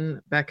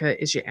suggestion,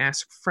 Becca, is you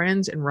ask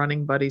friends and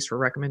running buddies for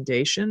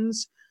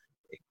recommendations.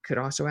 You could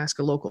also ask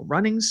a local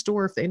running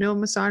store if they know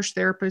massage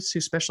therapists who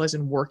specialize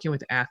in working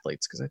with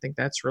athletes, because I think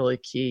that's really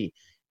key.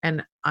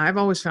 And I've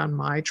always found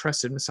my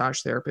trusted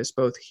massage therapist,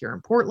 both here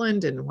in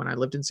Portland and when I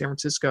lived in San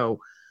Francisco,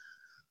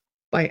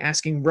 by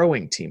asking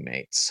rowing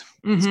teammates.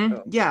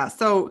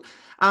 So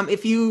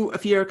if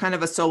you're kind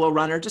of a solo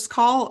runner, just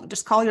call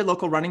your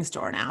local running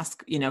store and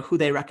ask, who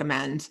they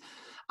recommend,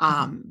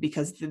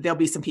 because there'll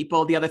be some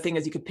people. The other thing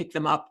is you could pick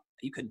them up.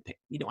 You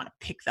don't want to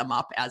pick them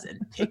up as in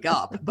pick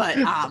up, but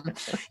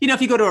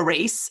if you go to a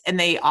race and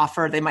they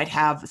might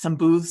have some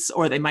booths,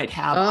 or they might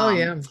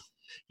have,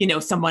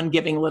 someone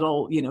giving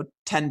little,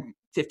 10,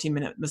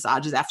 15-minute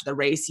massages after the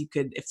race. You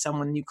could, if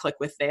someone you click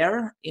with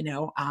there,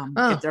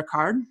 get their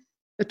card.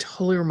 It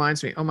totally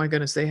reminds me. Oh my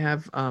goodness. They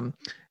have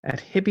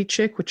at Hippie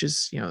Chick, which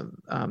is,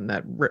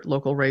 that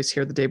local race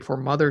here the day before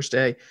Mother's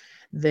Day,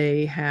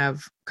 they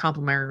have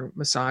complimentary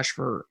massage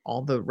for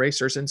all the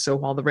racers. And so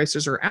while the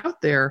racers are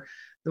out there,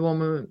 the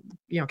woman,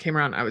 came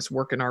around, I was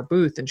working our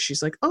booth, and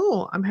she's like,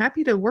 "Oh, I'm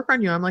happy to work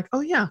on you." I'm like,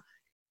 "Oh yeah."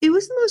 It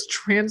was the most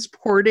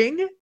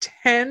transporting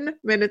 10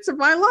 minutes of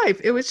my life.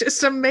 It was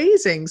just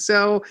amazing.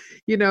 So,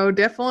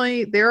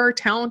 definitely there are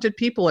talented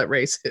people at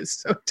races.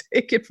 So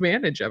take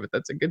advantage of it.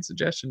 That's a good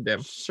suggestion,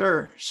 Dim.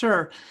 Sure.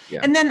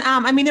 Yeah. And then,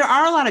 there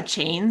are a lot of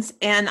chains,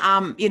 and,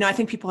 I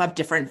think people have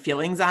different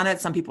feelings on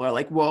it. Some people are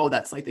like, whoa,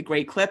 that's like the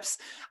Great Clips.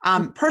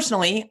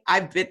 Personally,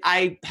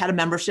 I had a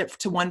membership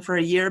to one for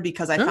a year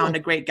because I found a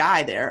great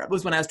guy there. It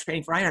was when I was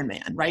training for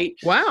Ironman, right?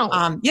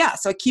 Wow.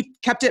 So I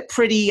kept it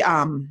pretty,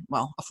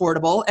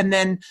 affordable. And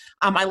then,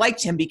 I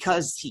liked him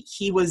because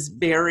he was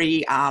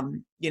very,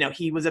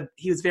 he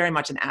was very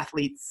much an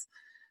athlete's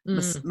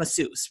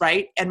masseuse,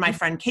 right? And my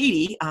friend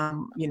Katie,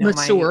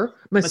 masseur,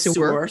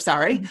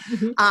 sorry.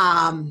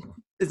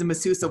 is a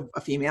masseuse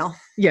a female?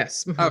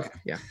 Yes. Mhm. Okay.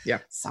 Yeah. Yeah.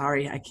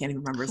 Sorry, I can't even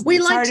remember his We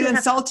name. like Sorry to to have-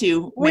 insult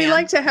you. We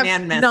like to have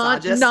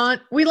massageist.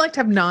 we like to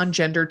have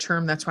non-gender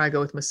term. That's why I go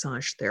with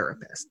massage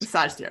therapist.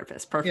 Massage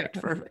therapist. Perfect.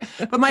 Yeah. Perfect.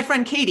 But my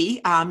friend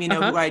Katie,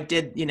 Uh-huh. who I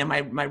did,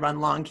 my run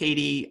long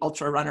Katie,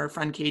 ultra runner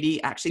friend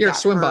Katie actually Your got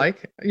swim her-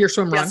 bike, your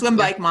swim Yeah, run. swim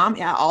bike mom.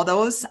 Yeah, all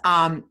those.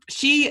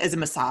 She is a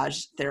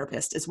massage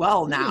therapist as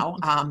well now.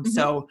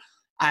 So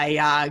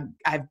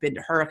I've been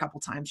to her a couple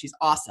times. She's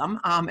awesome.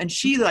 And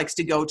she likes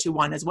to go to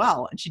one as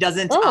well. And she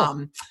doesn't,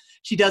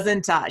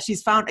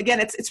 she's found, again,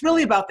 it's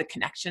really about the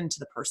connection to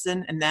the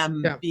person and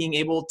them being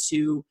able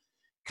to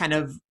kind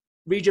of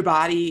read your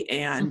body.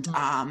 And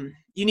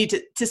you need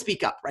to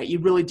speak up, right? You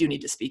really do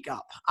need to speak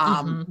up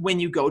when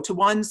you go to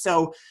one.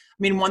 So, I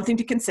mean, one thing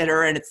to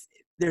consider, and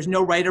there's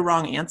no right or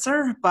wrong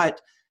answer, but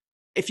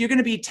if you're going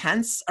to be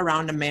tense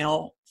around a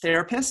male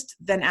therapist,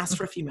 then ask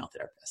for a female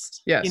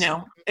therapist. Yes.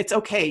 It's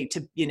okay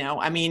to,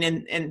 I mean,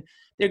 and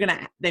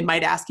they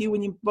might ask you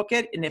when you book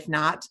it. And if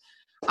not,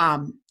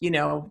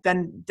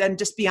 then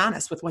just be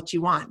honest with what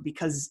you want,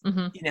 because,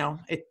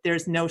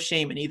 there's no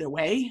shame in either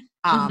way.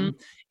 And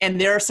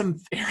there are some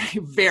very,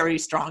 very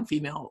strong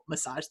female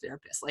massage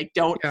therapists. Like,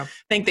 don't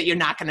think that you're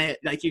not going to,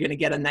 you're going to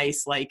get a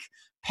nice,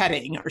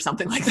 petting or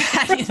something like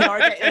that, or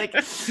like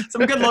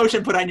some good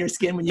lotion put on your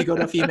skin when you go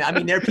to a female. I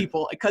mean, there are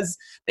people, because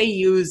they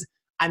use,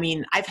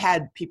 I've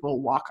had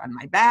people walk on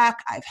my back.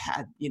 I've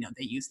had,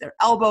 they use their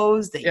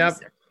elbows, they use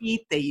their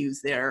feet, they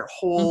use their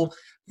whole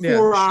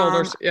forearm.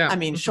 Shoulders.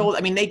 Yeah.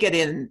 Shoulder. they get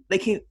in,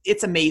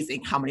 it's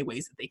amazing how many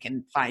ways that they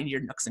can find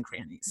your nooks and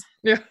crannies.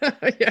 Yeah.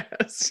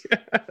 Yes.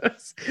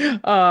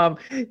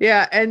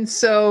 And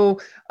so,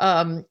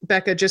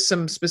 Becca, just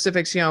some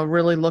specifics,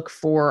 really look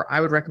for, I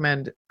would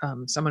recommend,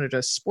 someone who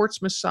does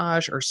sports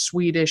massage or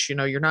Swedish.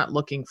 You're not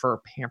looking for a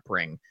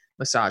pampering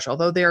massage,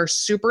 although they are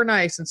super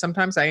nice. And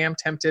sometimes I am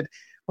tempted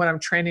when I'm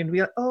training to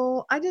be like,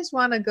 oh, I just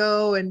want to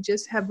go and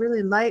just have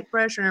really light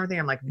pressure and everything.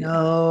 I'm like,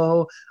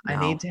 no. I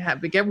need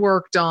to get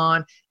worked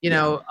on,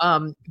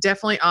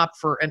 definitely opt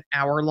for an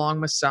hour-long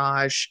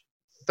massage.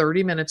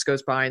 30 minutes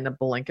goes by in the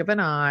blink of an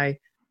eye.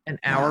 An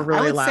hour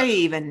really I would say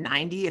even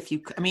 90 if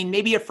you,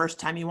 maybe your first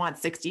time you want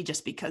 60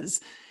 just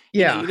because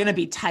you're going to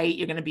be tight.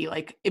 You're going to be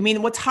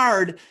what's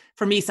hard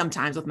for me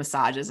sometimes with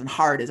massages, and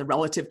hard is a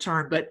relative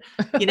term, but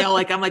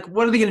I'm like,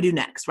 what are they going to do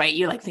next? Right.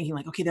 You're thinking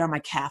okay, they're on my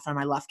calf or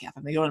my left calf.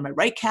 Are they going on my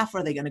right calf, or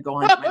are they going to go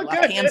on my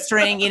left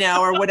hamstring,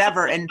 or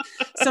whatever. And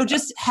so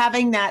just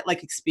having that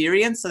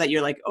experience so that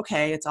you're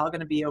okay, it's all going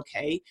to be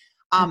okay.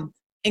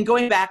 And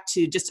going back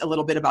to just a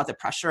little bit about the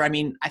pressure, I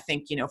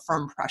think,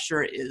 firm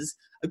pressure is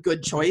a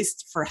good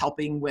choice for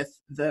helping with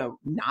the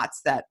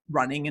knots that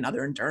running and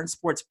other endurance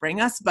sports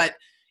bring us. But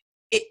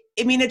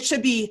it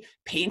should be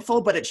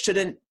painful, but it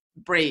shouldn't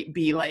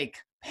be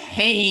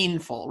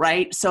painful,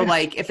 right? So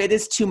if it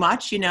is too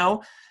much,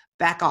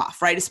 back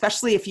off, right?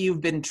 Especially if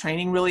you've been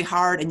training really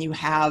hard and you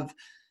have,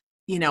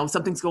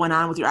 something's going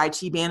on with your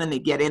IT band and they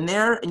get in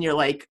there and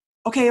you're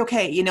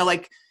okay, you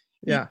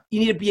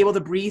need to be able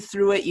to breathe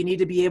through it. You need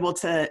to be able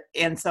to,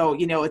 and so,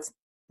 it's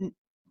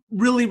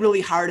really,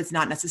 really hard. It's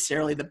not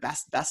necessarily the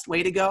best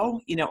way to go.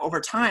 Over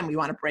time, we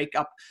want to break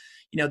up,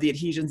 the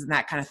adhesions and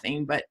that kind of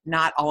thing, but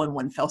not all in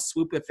one fell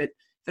swoop. If it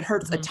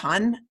hurts a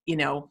ton,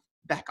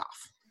 back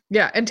off.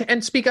 Yeah.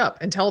 And speak up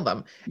and tell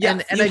them. Yeah.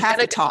 And you have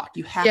to talk.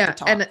 You have to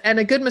talk. And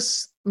a good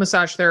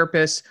massage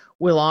therapist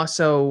will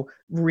also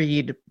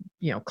read,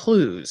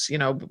 clues,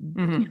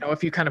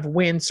 if you kind of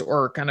wince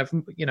or kind of,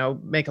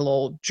 make a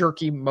little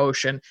jerky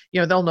motion,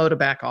 they'll know to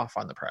back off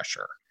on the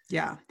pressure.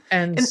 Yeah.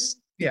 And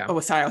yeah. Oh,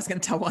 sorry. I was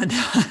going to tell one.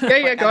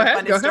 Yeah. Go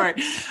ahead. Story.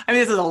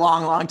 This is a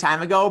long, long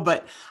time ago,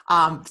 but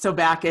so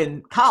back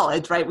in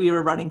college, right, we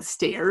were running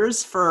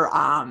stairs for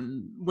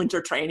winter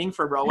training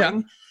for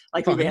rowing.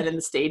 We ran in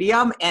the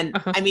stadium. And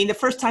the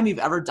first time you've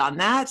ever done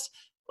that,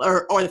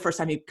 or the first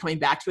time you're coming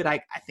back to it,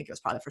 I think it was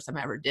probably the first time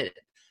I ever did it.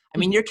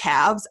 Your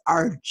calves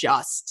are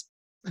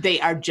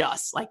they're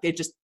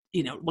just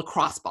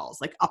lacrosse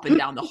balls, up and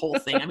down the whole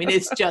thing.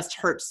 It's just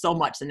hurt so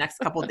much the next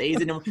couple of days.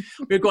 And we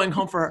were going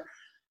home for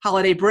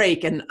holiday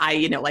break, and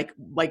I,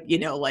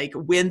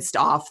 winced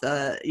off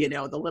the,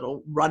 the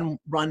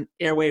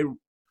little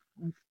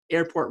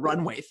airport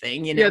runway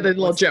thing, the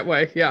little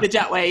jetway. Yeah. The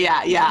jetway.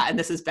 Yeah. And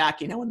this is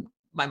back, when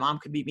my mom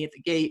could meet me at the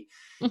gate.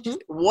 She's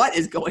like, what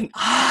is going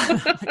on?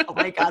 Oh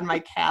my God, my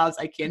calves.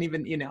 I can't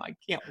even, I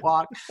can't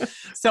walk.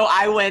 So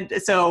I went,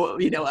 our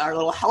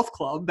little health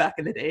club back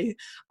in the day,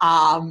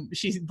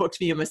 she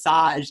booked me a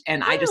massage,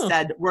 and I just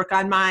said, work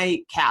on my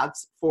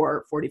calves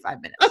for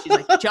 45 minutes. She's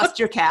like, just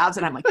your calves?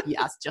 And I'm like,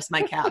 yes, just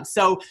my calves.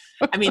 So,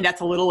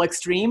 that's a little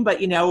extreme, but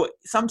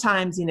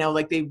sometimes,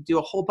 they do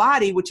a whole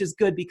body, which is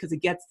good because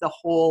it gets the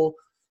whole,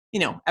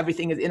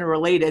 everything is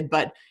interrelated.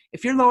 But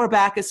if your lower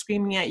back is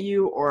screaming at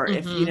you, or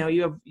if,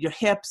 you have your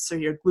hips or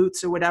your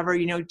glutes or whatever,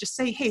 just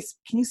say, hey,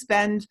 can you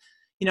spend,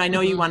 I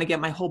know you want to get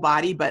my whole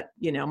body, but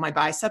my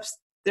biceps,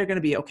 they're going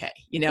to be okay.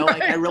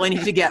 I really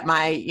need to get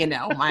my,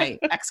 my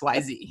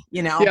XYZ,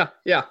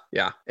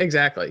 Yeah,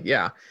 exactly.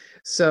 Yeah.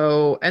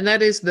 So, and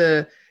that is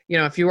the,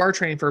 if you are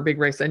training for a big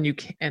race, then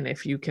and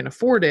if you can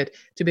afford it,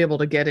 to be able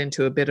to get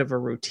into a bit of a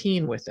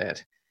routine with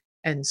it.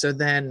 And so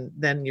then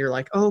you're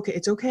like, oh, okay,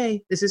 it's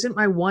okay. This isn't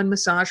my one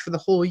massage for the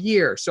whole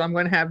year. So I'm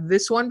going to have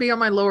this one be on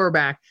my lower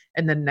back.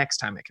 And then next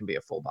time it can be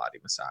a full body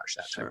massage,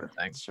 that type of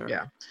thing. Sure.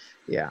 Yeah.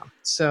 Yeah.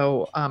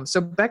 So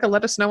Becca,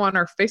 let us know on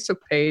our Facebook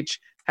page.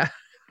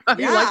 I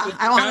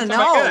want to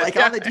know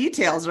all the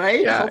details,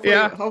 right?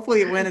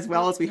 Hopefully it went as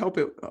well as we hope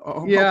it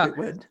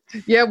would.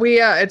 Yeah,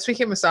 we and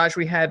speaking of massage,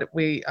 we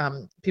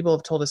people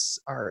have told us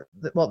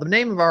the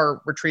name of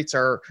our retreats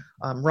are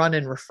Run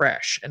and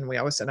Refresh, and we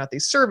always send out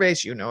these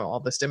surveys. All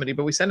this, Dimity,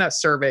 but we send out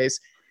surveys,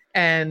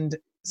 and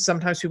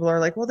sometimes people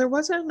are like, well, there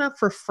wasn't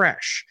enough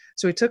refresh,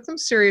 so we took them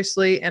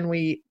seriously, and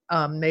we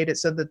made it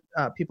so that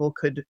people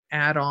could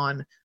add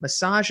on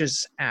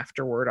massages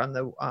afterward on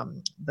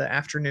the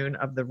afternoon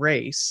of the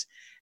race.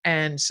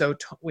 And so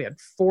we had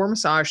 4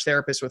 massage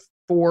therapists with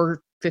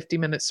 4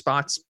 50-minute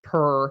spots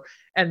per,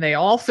 and they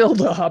all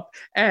filled up.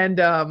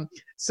 And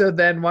so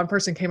then one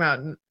person came out,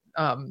 and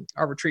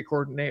our retreat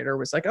coordinator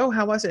was like, oh,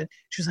 how was it?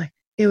 She was like,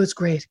 it was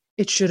great.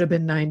 It should have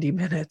been 90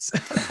 minutes.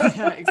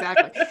 Yeah,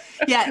 exactly.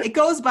 Yeah, it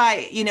goes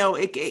by,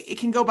 it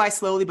can go by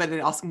slowly, but it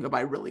also can go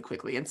by really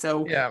quickly. And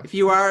so if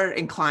you are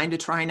inclined to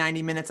try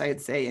 90 minutes, I'd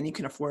say, and you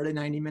can afford a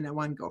 90-minute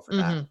one, go for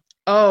that.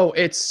 Oh,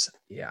 I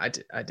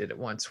did it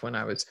once when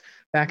I was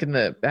back in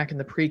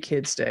the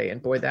pre-kids day,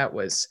 and boy, that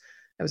was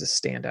a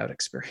standout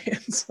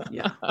experience.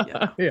 Yeah.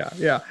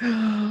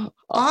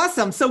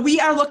 Awesome. So we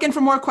are looking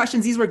for more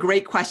questions. These were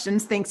great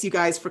questions. Thanks you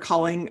guys for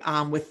calling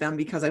with them,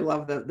 because I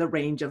love the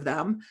range of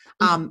them.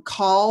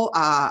 Call,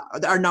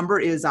 our number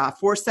is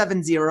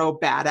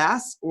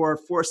 470-BADASS or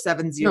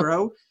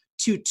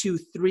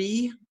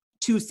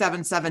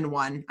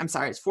 470-223-2771. I'm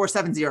sorry, it's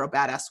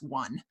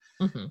 470-BADASS-1.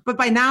 But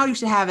by now you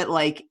should have it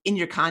in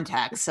your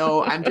contacts.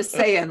 So I'm just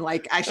saying,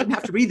 I shouldn't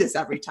have to read this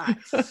every time.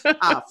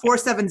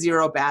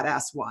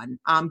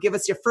 470-BADASS-1. Give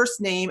us your first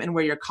name and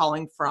where you're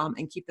calling from,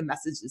 and keep the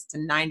messages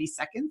to 90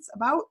 seconds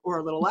or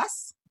a little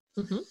less.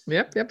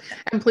 Yep.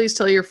 And please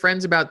tell your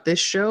friends about this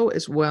show,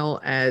 as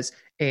well as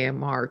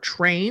AMR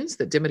Trains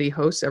that Dimity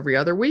hosts every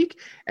other week,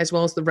 as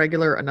well as the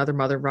regular Another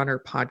Mother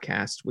Runner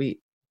podcast. We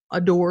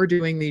adore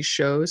doing these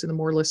shows, and the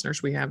more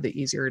listeners we have, the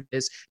easier it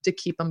is to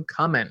keep them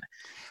coming.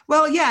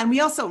 Well, yeah. And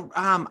we also,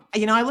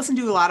 I listen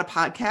to a lot of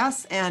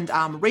podcasts, and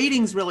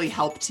ratings really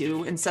help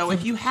too. And so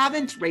if you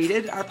haven't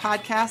rated our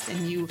podcast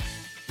and you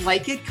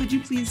like it, could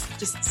you please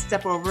just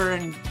step over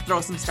and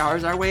throw some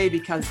stars our way,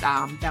 because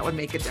that would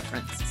make a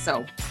difference.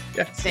 So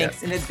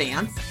thanks in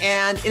advance.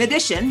 And in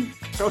addition,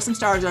 throw some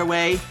stars our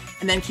way,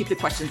 and then keep the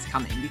questions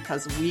coming,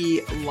 because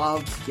we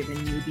love giving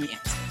you the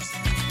answers.